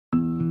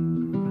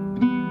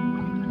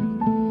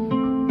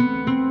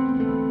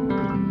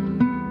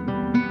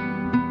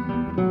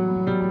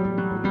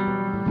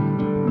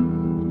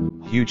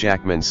Hugh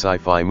Jackman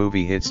Sci-Fi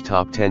movie hits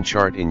top 10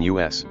 chart in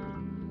US.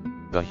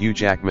 The Hugh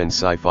Jackman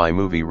Sci-Fi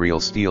movie Real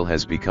Steel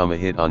has become a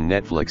hit on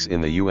Netflix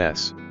in the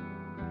US.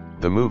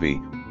 The movie,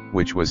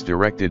 which was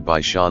directed by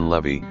Shawn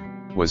Levy,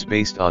 was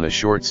based on a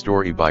short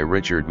story by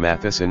Richard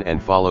Matheson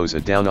and follows a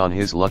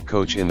down-on-his-luck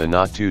coach in the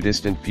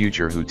not-too-distant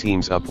future who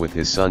teams up with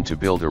his son to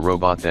build a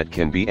robot that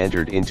can be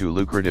entered into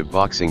lucrative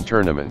boxing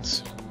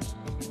tournaments.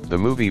 The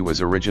movie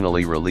was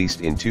originally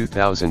released in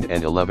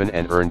 2011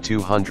 and earned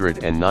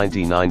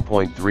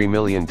 $299.3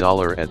 million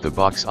at the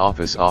box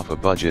office off a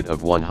budget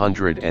of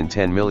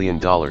 $110 million.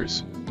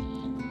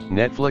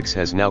 Netflix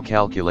has now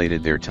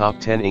calculated their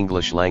top 10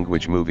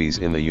 English-language movies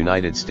in the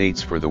United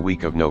States for the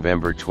week of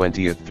November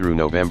 20th through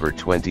November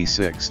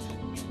 26th.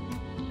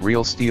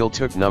 Real Steel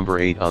took number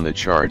 8 on the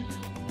chart,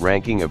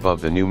 ranking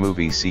above the new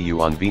movie See You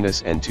on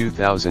Venus and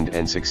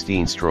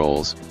 2016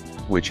 Trolls,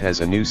 which has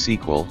a new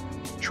sequel,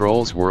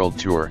 Trolls World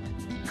Tour,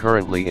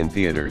 currently in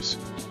theaters.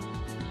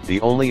 The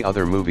only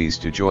other movies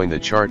to join the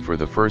chart for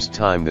the first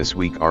time this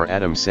week are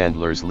Adam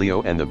Sandler's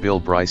Leo and the Bill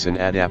Bryson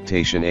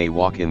adaptation A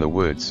Walk in the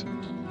Woods.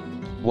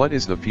 What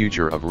is the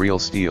future of Real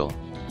Steel?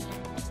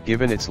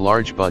 Given its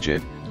large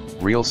budget,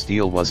 Real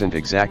Steel wasn't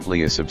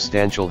exactly a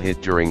substantial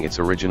hit during its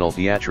original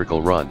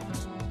theatrical run.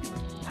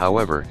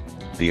 However,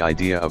 the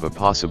idea of a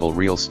possible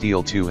Real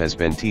Steel 2 has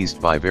been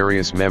teased by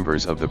various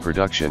members of the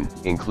production,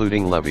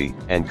 including Levy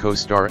and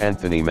co-star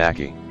Anthony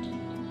Mackie.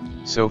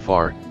 So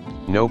far,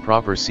 no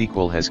proper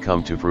sequel has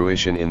come to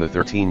fruition in the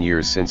 13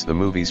 years since the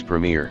movie's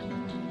premiere.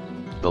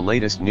 The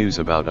latest news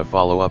about a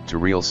follow-up to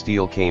Real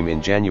Steel came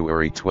in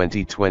January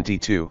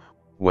 2022,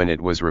 when it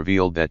was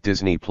revealed that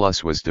Disney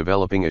Plus was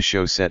developing a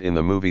show set in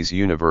the movie's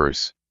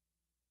universe.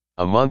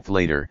 A month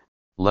later,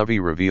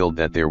 Levy revealed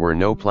that there were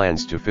no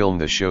plans to film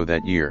the show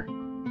that year.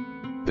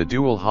 The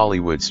dual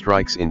Hollywood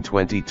strikes in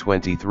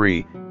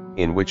 2023,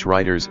 in which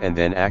writers and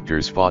then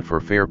actors fought for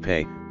fair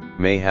pay,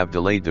 may have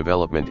delayed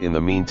development in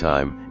the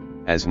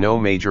meantime, as no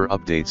major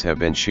updates have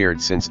been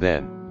shared since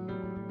then.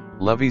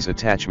 Levy's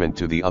attachment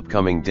to the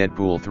upcoming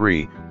Deadpool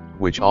 3,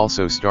 which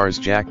also stars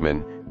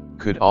Jackman,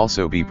 could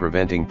also be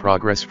preventing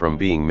progress from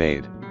being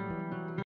made.